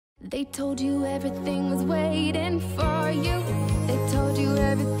They told you everything was waiting for you. They told you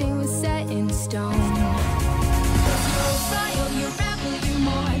everything was set in stone. You're royal, you're rebel, you're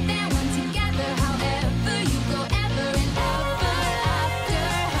more than one together. However you go ever and ever after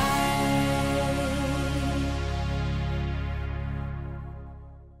high.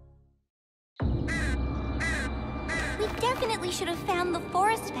 We definitely should have found the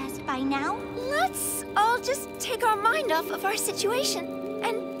forest pest by now. Let's all just take our mind off of our situation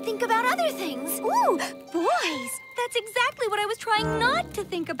and think about other things. Ooh, boys! That's exactly what I was trying not to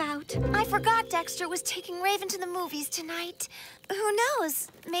think about. I forgot Dexter was taking Raven to the movies tonight. Who knows?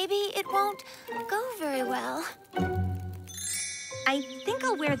 Maybe it won't go very well. I think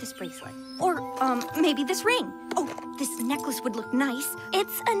I'll wear this bracelet. Or, maybe this ring. Oh, this necklace would look nice.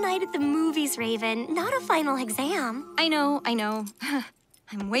 It's a night at the movies, Raven, not a final exam. I know.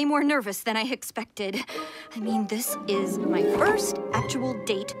 I'm way more nervous than I expected. I mean, this is my first actual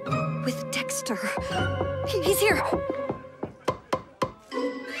date with Dexter. He's here.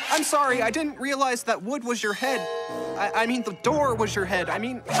 I'm sorry, I didn't realize that wood was your head. I mean, the door was your head. I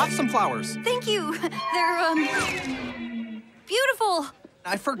mean, have some flowers. Thank you. They're, beautiful.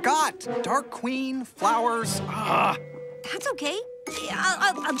 I forgot. Dark Queen, flowers. Ah. That's okay.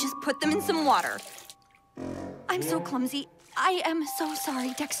 I'll just put them in some water. I'm so clumsy. I am so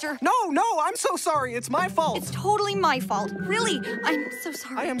sorry, Dexter. No, I'm so sorry. It's my fault. It's totally my fault. Really, I'm so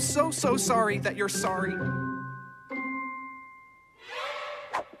sorry. I am so sorry that you're sorry.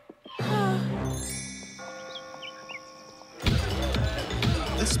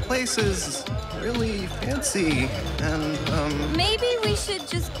 This place is really fancy, and, Maybe we should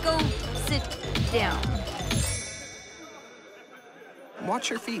just go sit down. Watch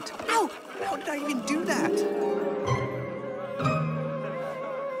your feet. Ow! How did I even do that?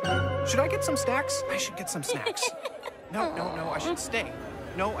 Should I get some snacks? I should get some snacks. No, I should stay.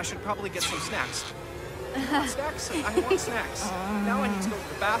 No, I should probably get some snacks. Snacks? I want snacks. Now I need to go to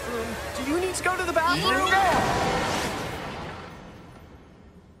the bathroom. Do you need to go to the bathroom?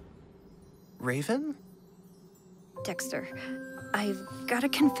 Raven? Dexter, I've got a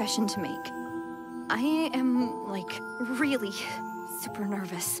confession to make. I am, like, really super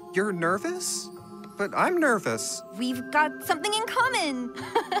nervous. You're nervous? But I'm nervous. We've got something in common.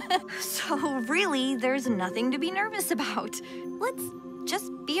 So really, there's nothing to be nervous about. Let's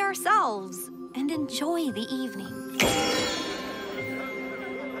just be ourselves and enjoy the evening.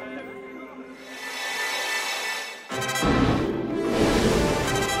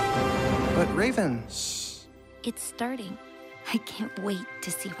 But Raven... Shh. It's starting. I can't wait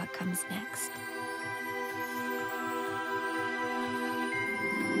to see what comes next.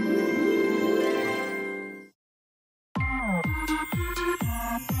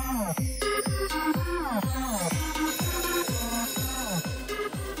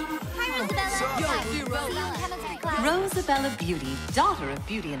 Rosabella Beauty, daughter of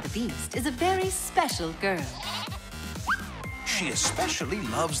Beauty and the Beast, is a very special girl. She especially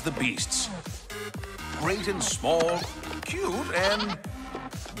loves the beasts. Great and small, cute and,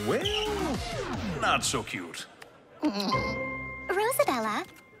 well, not so cute. Rosabella,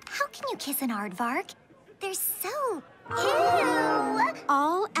 how can you kiss an aardvark? They're so... Ew!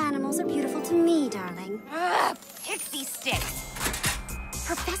 All animals are beautiful to me, darling. Ugh, pixie sticks.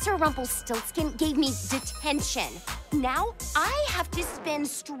 Professor Rumpelstiltskin gave me detention. Now I have to spin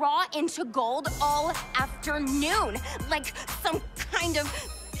straw into gold all afternoon, like some kind of...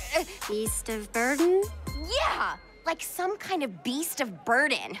 beast of burden? Yeah, like some kind of beast of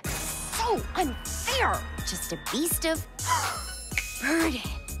burden. So unfair. Just a beast of burden.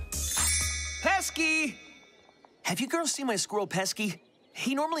 Pesky! Have you girls seen my squirrel, Pesky?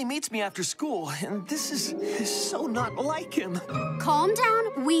 He normally meets me after school, and this is so not like him. Calm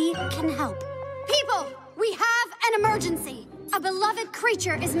down, we can help. People, we have an emergency. A beloved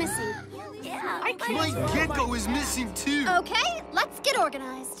creature is missing. Yeah, My gecko is missing too. Okay, let's get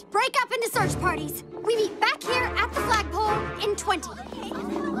organized. Break up into search parties. We meet back here at the flagpole in 20.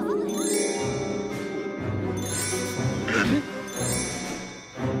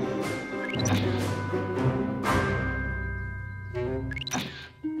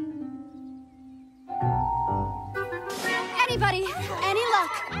 Anybody, any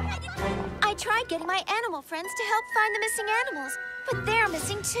luck? I tried getting my animal friends to help find the missing animals, but they're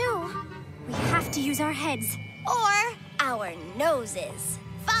missing too. We have to use our heads. Or our noses.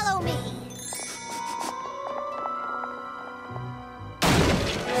 Follow me.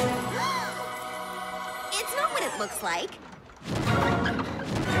 It's not what it looks like.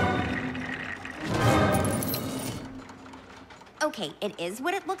 Okay, it is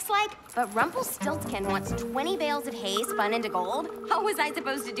what it looks like, but Rumpelstiltskin wants 20 bales of hay spun into gold. How was I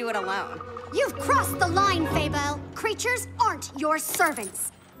supposed to do it alone? You've crossed the line, Fable. Creatures aren't your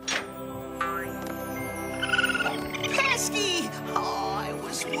servants. Pesky! Oh, I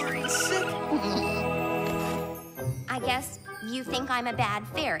was worried sick. I guess you think I'm a bad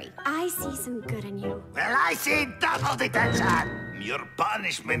fairy. I see some good in you. Well, I see double detention. Your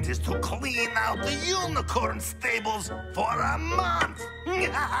punishment is to clean out the unicorn stables for a month.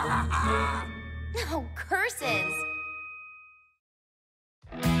 No, curses.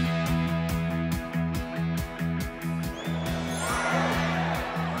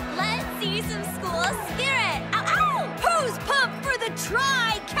 Let's see some school spirit. Ow, ow! Who's pumped for the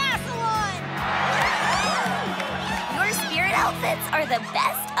Tri-Cassalon? Your spirit outfits are the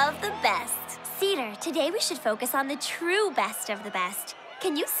best of the best. Cedar, today we should focus on the true best of the best.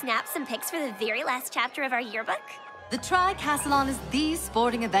 Can you snap some pics for the very last chapter of our yearbook? The Tri-Cassalon is the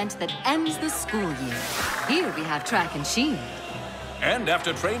sporting event that ends the school year. Here we have track and shield. And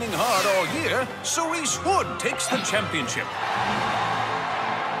after training hard all year, Cerise Wood takes the championship.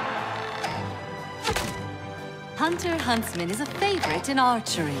 Hunter Huntsman is a favorite in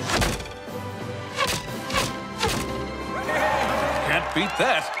archery. Can't beat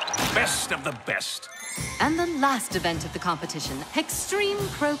that. Best of the best. And the last event of the competition, Extreme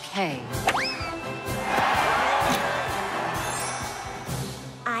Croquet.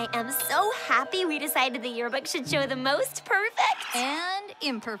 I am so happy we decided the yearbook should show the most perfect And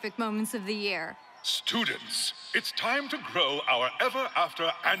imperfect moments of the year. Students, it's time to grow our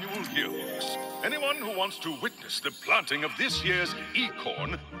ever-after annual yearbooks. Anyone who wants to witness the planting of this year's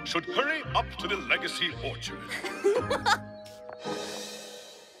acorn should hurry up to the Legacy Orchard.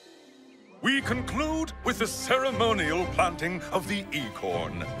 We conclude with the ceremonial planting of the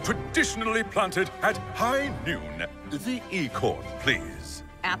acorn, traditionally planted at high noon. The acorn, please.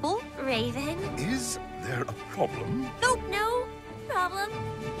 Apple? Raven. Is there a problem? Nope, no problem.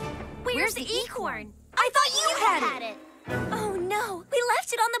 Where's the acorn? I thought you had it. Oh no, we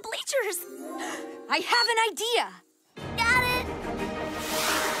left it on the bleachers. I have an idea. Got it.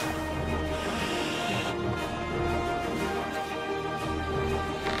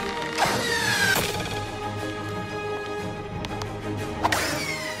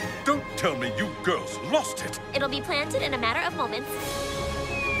 Don't tell me you girls lost it. It'll be planted in a matter of moments.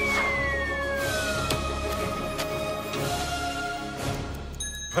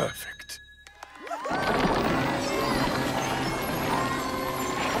 Perfect.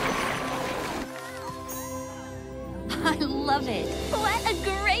 I love it. What a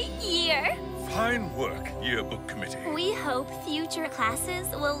great year. Fine work, yearbook committee. We hope future classes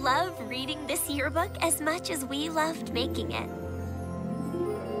will love reading this yearbook as much as we loved making it.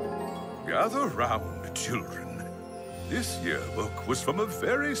 Gather round, children. This yearbook was from a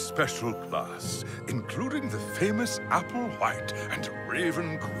very special class, including the famous Apple White and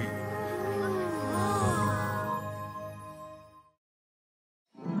Raven Queen.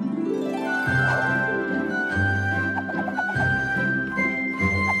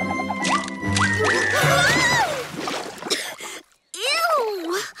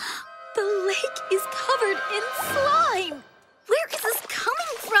 Ew! The lake is covered in slime. Where is this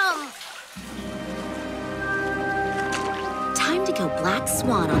coming from? Time to go Black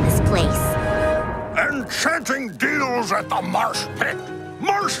Swan on this place. Enchanting deals at the marsh pit.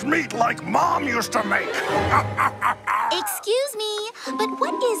 Marsh meat like Mom used to make. Excuse me, but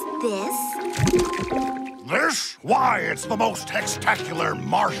what is this? This? Why, it's the most hextacular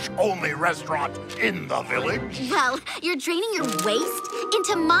marsh-only restaurant in the village. Well, you're draining your waste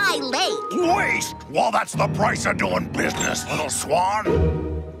into my lake. Waste? Well, that's the price of doing business, little swan.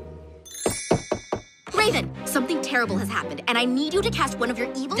 Raven, something terrible has happened, and I need you to cast one of your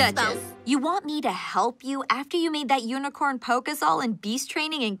evil spells. You want me to help you after you made that unicorn poke us all in beast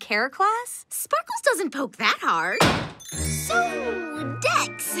training and care class? Sparkles doesn't poke that hard. So,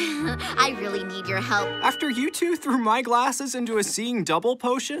 Dex, I really need your help. After you two threw my glasses into a seeing double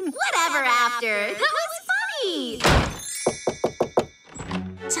potion? Whatever after. That was funny.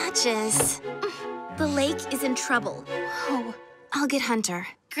 Duchess, the lake is in trouble. Oh, I'll get Hunter.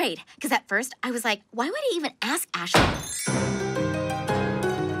 Great, because at first I was like, why would I even ask Ashley?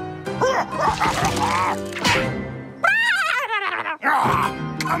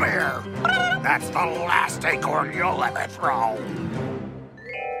 Come here. That's the last acorn you'll ever throw.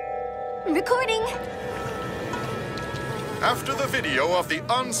 Recording. After the video of the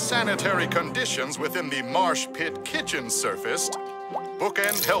unsanitary conditions within the marsh pit kitchen surfaced,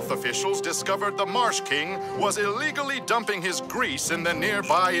 bookend health officials discovered the Marsh King was illegally dumping his grease in the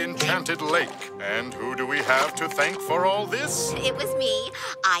nearby Enchanted Lake. And who do we have to thank for all this? It was me.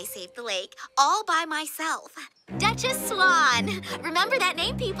 I saved the lake all by myself. Duchess Swan. Remember that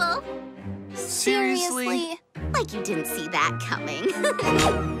name, people? Seriously? Like you didn't see that coming.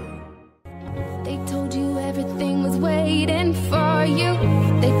 They told you everything was waiting for you.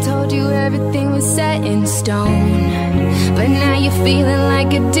 They told you everything was set in stone. But now you're feeling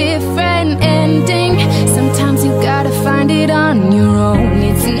like a different ending. Sometimes you gotta find it on your own.